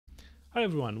Hi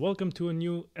everyone, welcome to a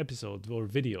new episode or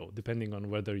video, depending on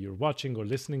whether you're watching or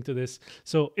listening to this.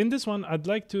 So in this one, I'd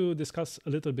like to discuss a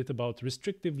little bit about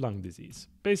restrictive lung disease.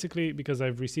 Basically, because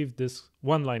I've received this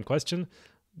one-line question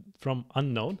from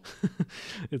unknown.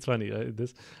 It's funny,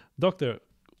 this. Doctor,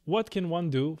 what can one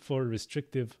do for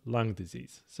restrictive lung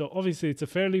disease? So obviously it's a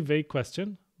fairly vague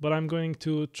question, but I'm going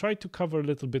to try to cover a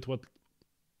little bit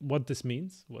what this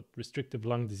means, what restrictive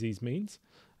lung disease means,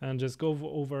 and just go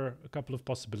over a couple of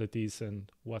possibilities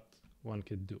and what one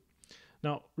could do.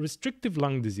 Now, restrictive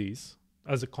lung disease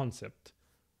as a concept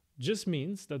just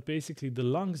means that basically the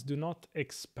lungs do not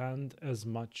expand as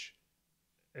much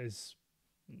as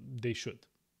they should.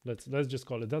 Let's just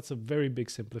call it. That's a very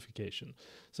big simplification.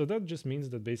 So that just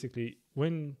means that basically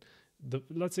when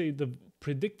let's say the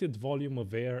predicted volume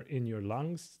of air in your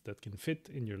lungs that can fit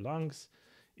in your lungs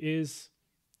is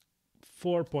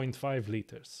 4.5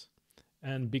 liters.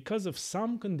 And because of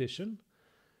some condition,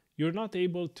 you're not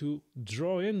able to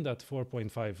draw in that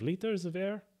 4.5 liters of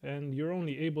air, and you're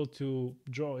only able to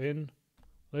draw in,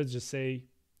 let's just say,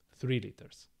 3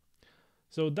 liters.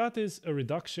 So that is a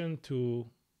reduction to,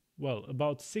 well,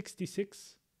 about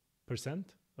 66%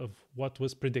 of what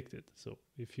was predicted. So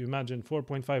if you imagine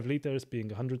 4.5 liters being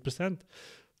 100%,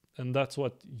 and that's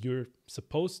what you're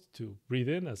supposed to breathe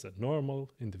in as a normal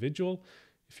individual,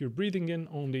 if you're breathing in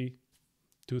only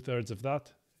 2/3 of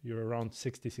that, you're around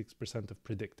 66% of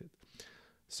predicted.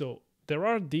 So there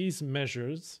are these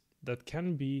measures that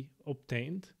can be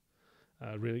obtained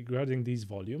regarding these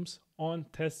volumes on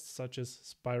tests such as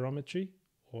spirometry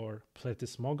or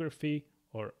plethysmography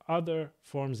or other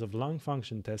forms of lung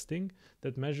function testing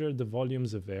that measure the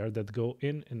volumes of air that go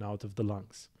in and out of the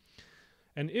lungs.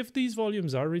 And if these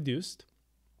volumes are reduced,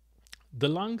 the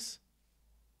lungs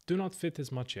do not fit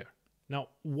as much air. Now,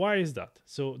 why is that?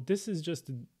 So this is just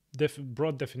a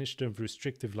broad definition of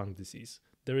restrictive lung disease.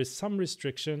 There is some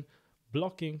restriction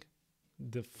blocking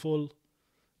the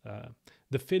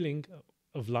filling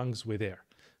of lungs with air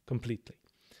completely.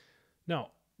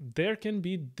 Now, there can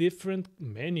be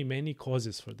many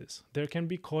causes for this. There can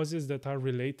be causes that are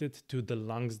related to the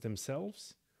lungs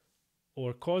themselves,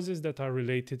 or causes that are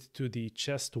related to the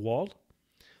chest wall,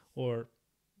 or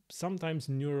sometimes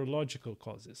neurological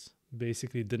causes.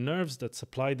 Basically, the nerves that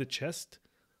supply the chest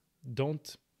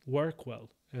don't work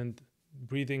well, and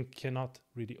breathing cannot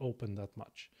really open that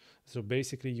much. So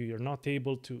basically, you're not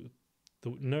able to, the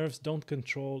nerves don't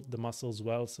control the muscles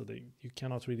well, so you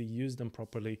cannot really use them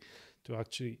properly to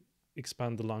actually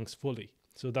expand the lungs fully.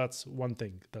 So that's one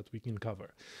thing that we can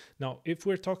cover. Now, if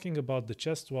we're talking about the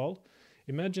chest wall,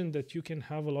 imagine that you can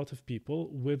have a lot of people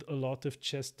with a lot of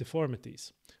chest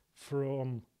deformities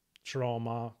from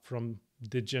trauma, from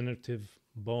degenerative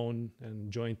bone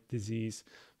and joint disease,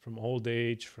 from old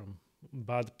age, from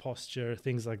bad posture,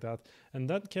 things like that. And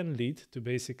that can lead to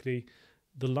basically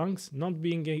the lungs not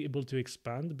being able to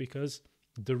expand because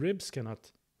the ribs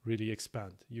cannot really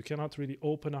expand. You cannot really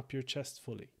open up your chest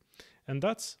fully. And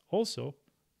that's also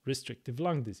restrictive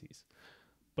lung disease.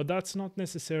 But that's not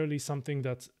necessarily something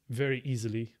that's very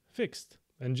easily fixed.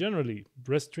 And generally,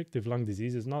 restrictive lung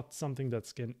disease is not something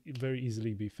that can very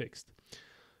easily be fixed.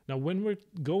 Now, when we're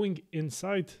going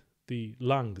inside the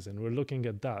lungs and we're looking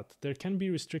at that, there can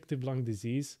be restrictive lung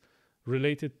disease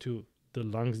related to the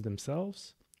lungs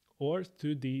themselves or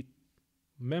to the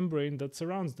membrane that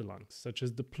surrounds the lungs, such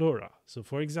as the pleura. So,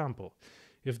 for example,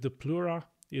 if the pleura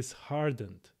is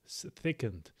hardened,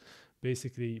 thickened,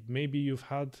 basically, maybe you've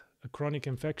had a chronic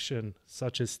infection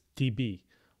such as TB.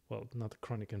 Well, not a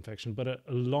chronic infection, but a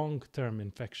long-term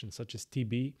infection such as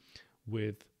TB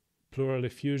with pleural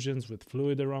effusions with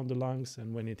fluid around the lungs,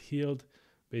 and when it healed,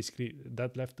 basically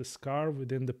that left a scar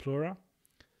within the pleura.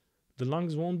 The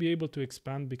lungs won't be able to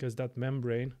expand because that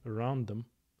membrane around them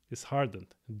is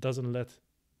hardened. It doesn't let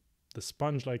the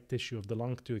sponge-like tissue of the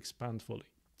lung to expand fully.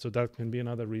 So that can be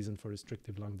another reason for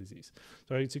restrictive lung disease.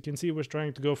 So as you can see, we're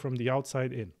trying to go from the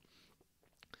outside in.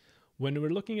 When we're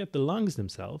looking at the lungs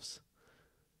themselves,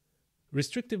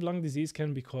 restrictive lung disease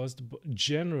can be caused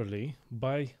generally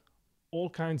by all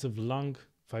kinds of lung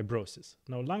fibrosis.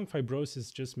 Now, lung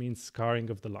fibrosis just means scarring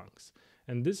of the lungs.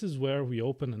 And this is where we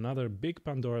open another big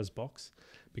Pandora's box,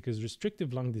 because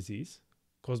restrictive lung disease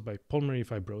caused by pulmonary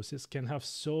fibrosis can have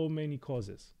so many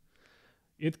causes.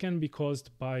 It can be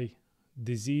caused by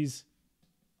disease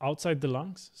outside the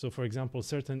lungs. So, for example,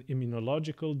 certain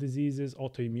immunological diseases,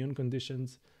 autoimmune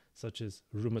conditions, such as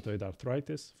rheumatoid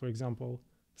arthritis, for example,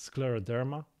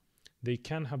 scleroderma, they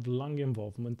can have lung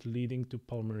involvement leading to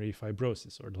pulmonary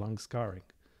fibrosis or lung scarring.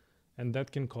 And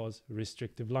that can cause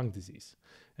restrictive lung disease.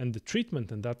 And the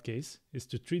treatment in that case is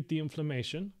to treat the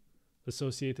inflammation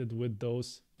associated with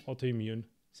those autoimmune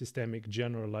systemic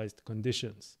generalized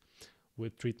conditions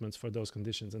with treatments for those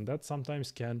conditions. And that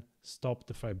sometimes can stop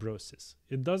the fibrosis.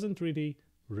 It doesn't really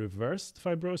reverse the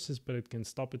fibrosis, but it can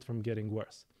stop it from getting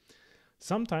worse.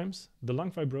 Sometimes the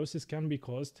lung fibrosis can be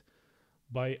caused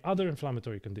by other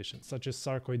inflammatory conditions, such as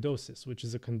sarcoidosis, which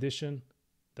is a condition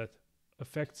that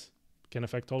can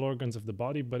affect all organs of the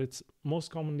body, but it's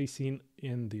most commonly seen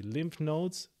in the lymph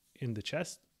nodes, in the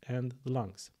chest, and the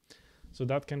lungs. So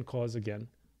that can cause, again,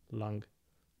 lung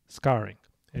scarring.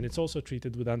 And it's also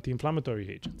treated with anti-inflammatory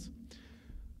agents.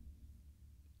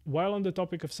 While on the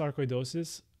topic of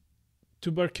sarcoidosis,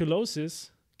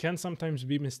 tuberculosis can sometimes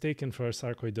be mistaken for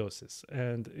sarcoidosis,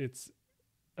 and it's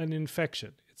an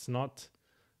infection. It's not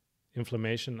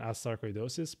inflammation as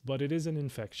sarcoidosis, but it is an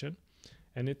infection,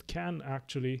 and it can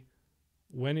actually,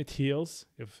 when it heals,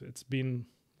 if it's been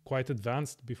quite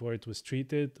advanced before it was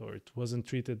treated, or it wasn't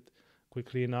treated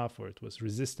quickly enough, or it was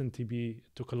resistant TB,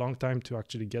 it took a long time to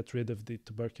actually get rid of the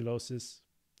tuberculosis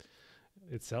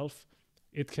itself,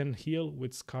 it can heal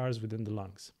with scars within the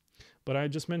lungs. But I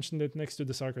just mentioned it next to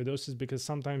the sarcoidosis because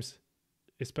sometimes,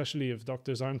 especially if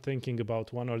doctors aren't thinking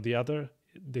about one or the other,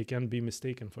 they can be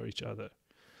mistaken for each other.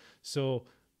 So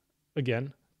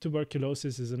again,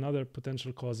 tuberculosis is another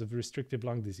potential cause of restrictive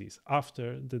lung disease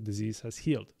after the disease has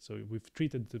healed. So we've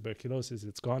treated tuberculosis,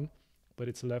 it's gone, but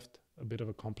it's left a bit of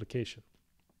a complication.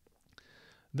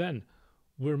 Then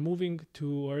we're moving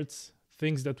towards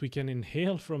things that we can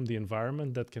inhale from the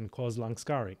environment that can cause lung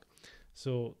scarring.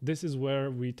 So this is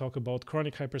where we talk about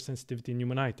chronic hypersensitivity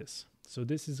pneumonitis. So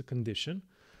this is a condition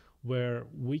where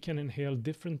we can inhale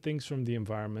different things from the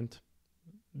environment.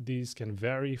 These can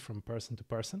vary from person to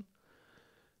person.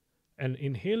 And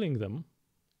inhaling them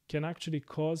can actually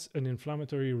cause an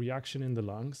inflammatory reaction in the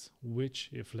lungs, which,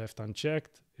 if left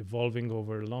unchecked, evolving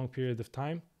over a long period of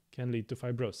time, can lead to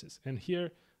fibrosis. And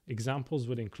here, examples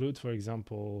would include, for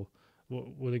example,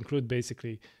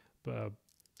 basically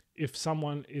if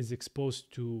someone is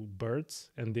exposed to birds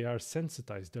and they are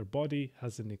sensitized, their body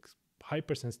has an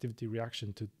hypersensitivity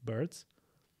reaction to birds,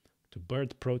 to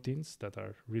bird proteins that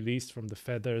are released from the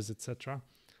feathers, etc.,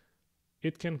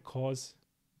 it can cause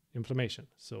inflammation.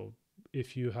 So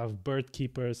if you have bird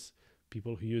keepers,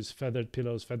 people who use feathered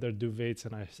pillows, feathered duvets,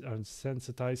 and are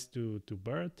sensitized to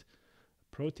bird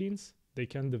proteins, they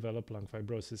can develop lung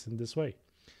fibrosis in this way.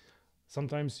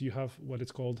 Sometimes you have what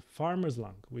is called farmer's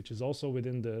lung, which is also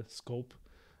within the scope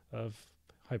of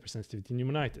hypersensitivity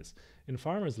pneumonitis. In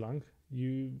farmer's lung,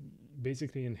 you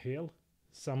basically inhale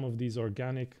some of these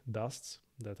organic dusts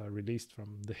that are released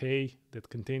from the hay that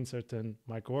contain certain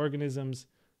microorganisms.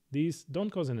 These don't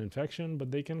cause an infection,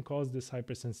 but they can cause this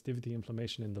hypersensitivity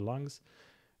inflammation in the lungs.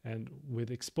 And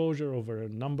with exposure over a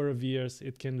number of years,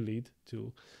 it can lead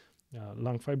to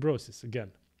lung fibrosis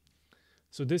again.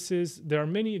 So there are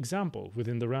many examples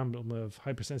within the realm of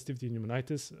hypersensitivity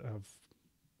pneumonitis of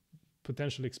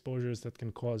potential exposures that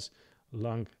can cause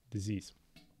lung disease.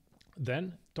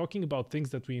 Then, talking about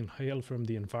things that we inhale from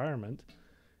the environment,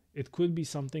 it could be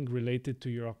something related to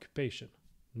your occupation,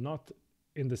 not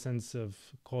in the sense of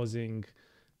causing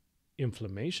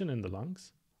inflammation in the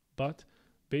lungs, but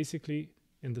basically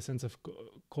in the sense of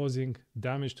causing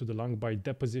damage to the lung by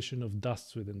deposition of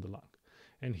dusts within the lung.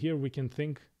 And here we can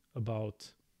think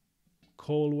about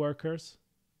coal workers,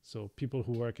 so people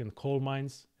who work in coal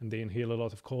mines and they inhale a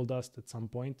lot of coal dust at some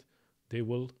point,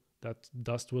 that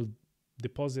dust will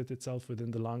deposit itself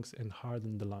within the lungs and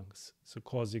harden the lungs, so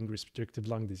causing restrictive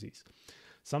lung disease.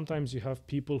 Sometimes you have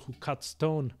people who cut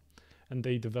stone and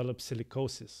they develop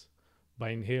silicosis by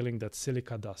inhaling that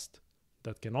silica dust.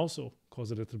 That can also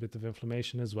cause a little bit of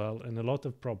inflammation as well and a lot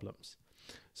of problems.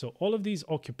 So all of these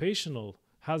occupational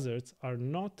hazards are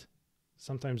not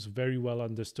sometimes very well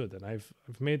understood. And I've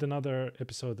made another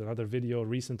video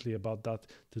recently about that,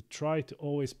 to try to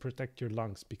always protect your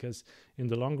lungs, because in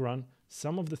the long run,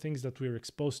 some of the things that we're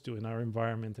exposed to in our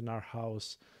environment, in our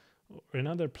house, or in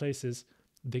other places,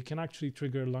 they can actually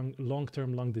trigger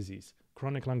long-term lung disease,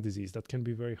 chronic lung disease that can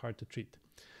be very hard to treat.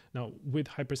 Now, with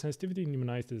hypersensitivity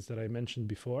pneumonitis that I mentioned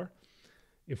before,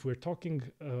 if we're talking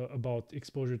about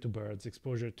exposure to birds,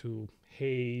 exposure to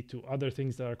hay, to other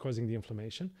things that are causing the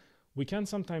inflammation, we can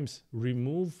sometimes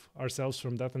remove ourselves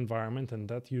from that environment, and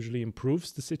that usually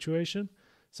improves the situation.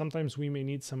 Sometimes we may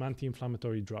need some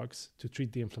anti-inflammatory drugs to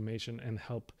treat the inflammation and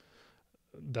help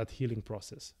that healing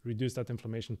process, reduce that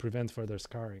inflammation, prevent further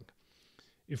scarring.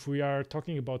 If we are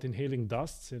talking about inhaling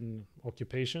dusts in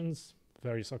occupations,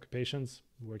 various occupations,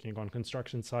 working on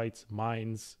construction sites,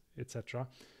 mines, etc.,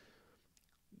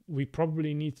 we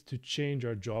probably need to change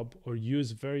our job or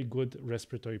use very good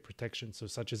respiratory protection. So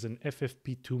such as an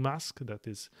FFP2 mask that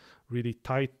is really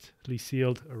tightly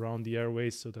sealed around the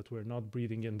airways so that we're not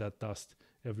breathing in that dust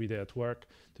every day at work,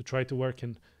 to try to work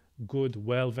in good,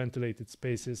 well-ventilated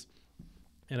spaces.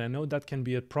 And I know that can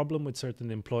be a problem with certain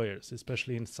employers,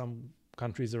 especially in some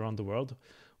countries around the world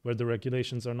where the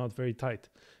regulations are not very tight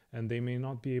and they may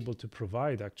not be able to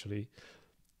provide actually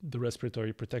the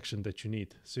respiratory protection that you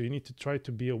need. So you need to try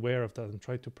to be aware of that and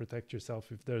try to protect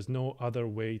yourself if there's no other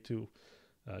way to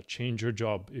change your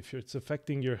job. If it's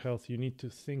affecting your health, you need to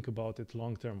think about it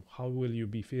long term. How will you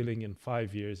be feeling in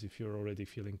 5 years if you're already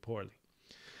feeling poorly?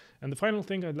 And the final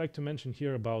thing I'd like to mention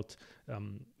here about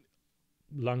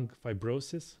lung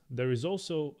fibrosis, there is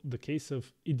also the case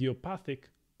of idiopathic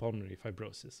pulmonary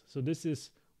fibrosis. So this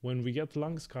is when we get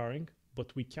lung scarring,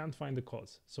 but we can't find the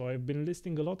cause. So I've been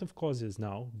listing a lot of causes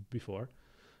now before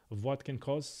of what can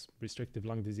cause restrictive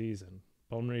lung disease and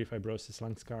pulmonary fibrosis,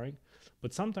 lung scarring.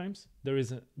 But sometimes there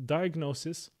is a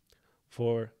diagnosis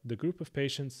for the group of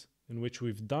patients in which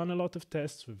we've done a lot of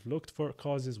tests, we've looked for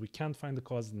causes, we can't find the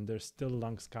cause, and there's still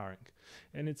lung scarring.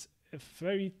 And it's a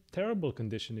very terrible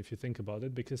condition if you think about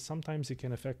it, because sometimes it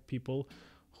can affect people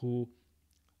who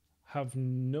have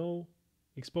no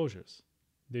exposures.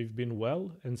 They've been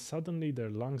well and suddenly their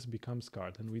lungs become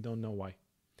scarred and we don't know why.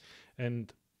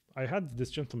 And I had this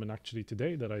gentleman actually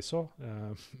today that I saw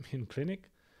in clinic,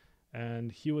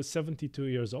 and he was 72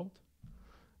 years old.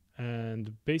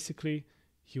 And basically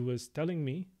he was telling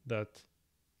me that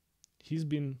he's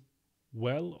been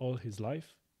well all his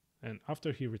life. And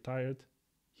after he retired,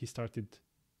 he started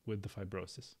with the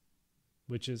fibrosis,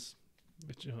 which it's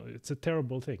a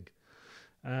terrible thing.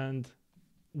 And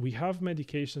we have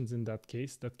medications in that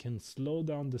case that can slow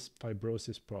down this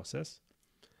fibrosis process,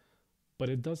 but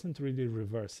it doesn't really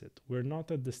reverse it. We're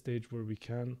not at the stage where we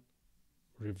can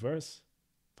reverse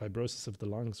fibrosis of the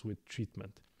lungs with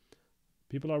treatment.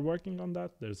 People are working on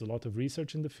that. There's a lot of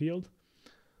research in the field,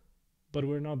 but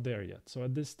we're not there yet. So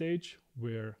at this stage,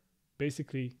 we're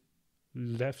basically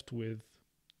left with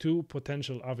two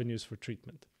potential avenues for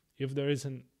treatment. If there is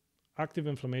an active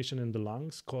inflammation in the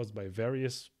lungs caused by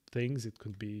various things, it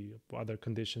could be other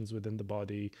conditions within the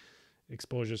body,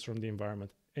 exposures from the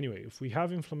environment. Anyway, if we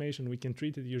have inflammation, we can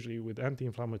treat it usually with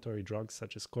anti-inflammatory drugs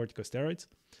such as corticosteroids,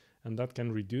 and that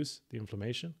can reduce the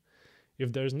inflammation.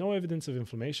 If there's no evidence of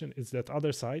inflammation, it's that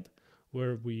other side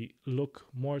where we look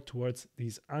more towards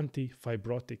these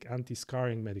anti-fibrotic,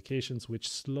 anti-scarring medications which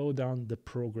slow down the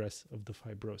progress of the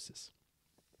fibrosis.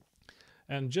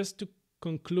 And just to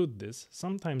conclude this,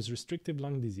 sometimes restrictive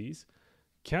lung disease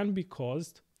can be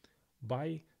caused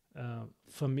by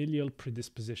familial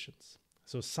predispositions.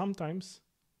 So sometimes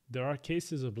there are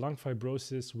cases of lung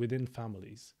fibrosis within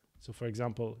families. So for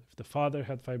example, if the father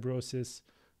had fibrosis,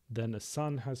 then a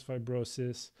son has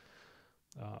fibrosis,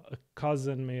 a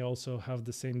cousin may also have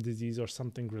the same disease or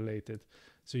something related.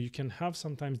 So you can have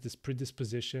sometimes this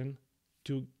predisposition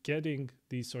to getting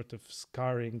these sort of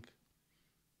scarring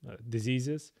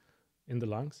diseases in the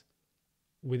lungs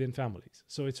within families.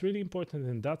 So it's really important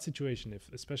in that situation,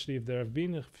 especially if there have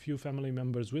been a few family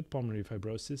members with pulmonary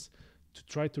fibrosis, to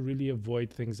try to really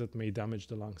avoid things that may damage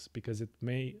the lungs, because it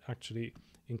may actually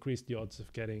increase the odds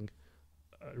of getting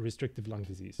restrictive lung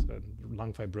disease and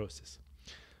lung fibrosis.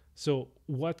 So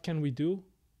what can we do?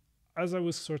 As I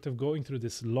was sort of going through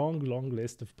this long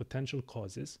list of potential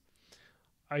causes,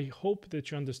 I hope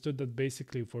that you understood that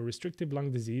basically for restrictive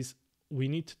lung disease, we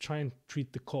need to try and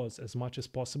treat the cause as much as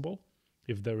possible,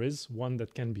 if there is one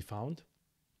that can be found.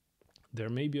 There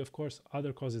may be, of course,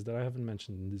 other causes that I haven't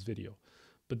mentioned in this video,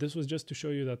 but this was just to show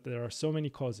you that there are so many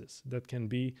causes that can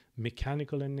be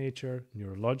mechanical in nature,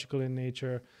 neurological in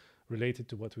nature, related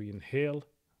to what we inhale,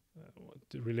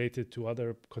 related to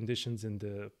other conditions in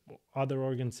the other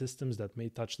organ systems that may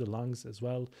touch the lungs as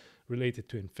well, related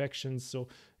to infections. So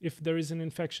if there is an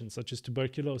infection such as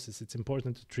tuberculosis, it's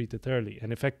important to treat it early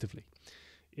and effectively.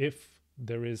 If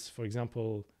there is, for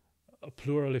example, a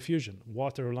pleural effusion,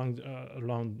 water around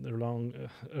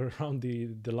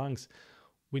the lungs,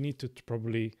 we need to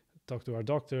probably talk to our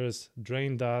doctors,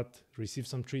 drain that, receive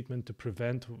some treatment to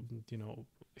prevent,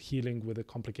 healing with a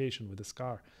complication, with a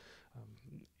scar.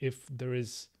 If there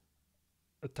is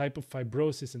a type of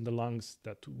fibrosis in the lungs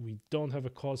that we don't have a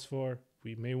cause for,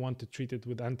 we may want to treat it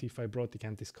with anti-fibrotic,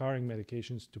 anti-scarring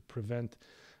medications to prevent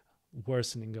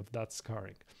worsening of that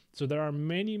scarring. So there are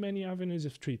many avenues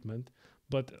of treatment.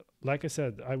 But like I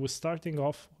said, I was starting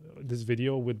off this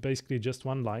video with basically just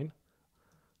one line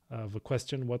of a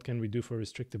question: what can we do for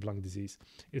restrictive lung disease?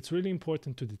 It's really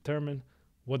important to determine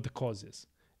what the cause is.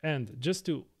 And just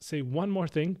to say one more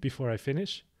thing before I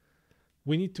finish,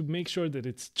 we need to make sure that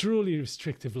it's truly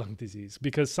restrictive lung disease,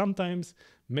 because sometimes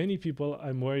many people,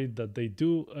 I'm worried that they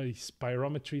do a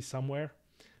spirometry somewhere,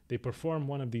 they perform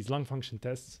one of these lung function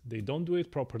tests, they don't do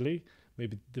it properly,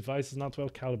 maybe the device is not well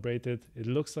calibrated, it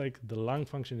looks like the lung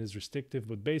function is restrictive,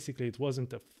 but basically it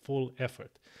wasn't a full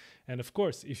effort. And of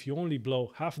course, if you only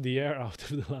blow half the air out of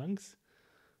the lungs,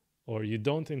 or you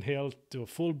don't inhale to a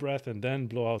full breath and then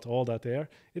blow out all that air,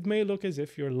 it may look as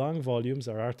if your lung volumes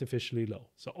are artificially low.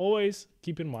 So always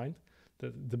keep in mind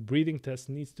that the breathing test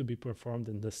needs to be performed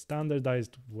in the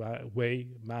standardized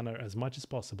manner as much as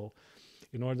possible,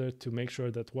 in order to make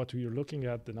sure that what you're looking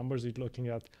at, the numbers you're looking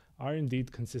at, are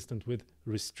indeed consistent with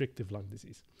restrictive lung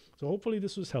disease. So hopefully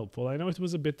this was helpful. I know it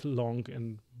was a bit long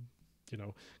and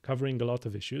covering a lot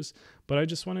of issues, but I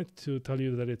just wanted to tell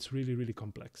you that it's really, really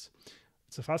complex.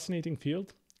 It's a fascinating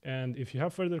field, and if you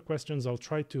have further questions, I'll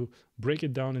try to break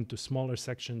it down into smaller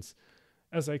sections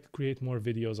as I create more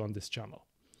videos on this channel.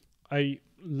 I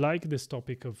like this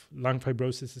topic of lung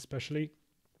fibrosis especially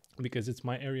because it's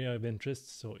my area of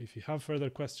interest, so if you have further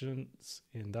questions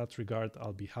in that regard,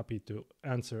 I'll be happy to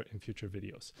answer in future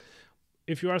videos.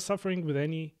 If you are suffering with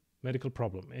any medical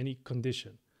problem, any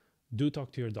condition, do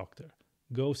talk to your doctor.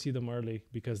 Go see them early,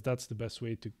 because that's the best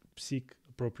way to seek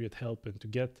appropriate help and to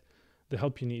get the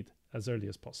help you need as early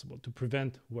as possible to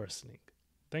prevent worsening.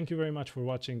 Thank you very much for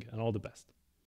watching, and all the best.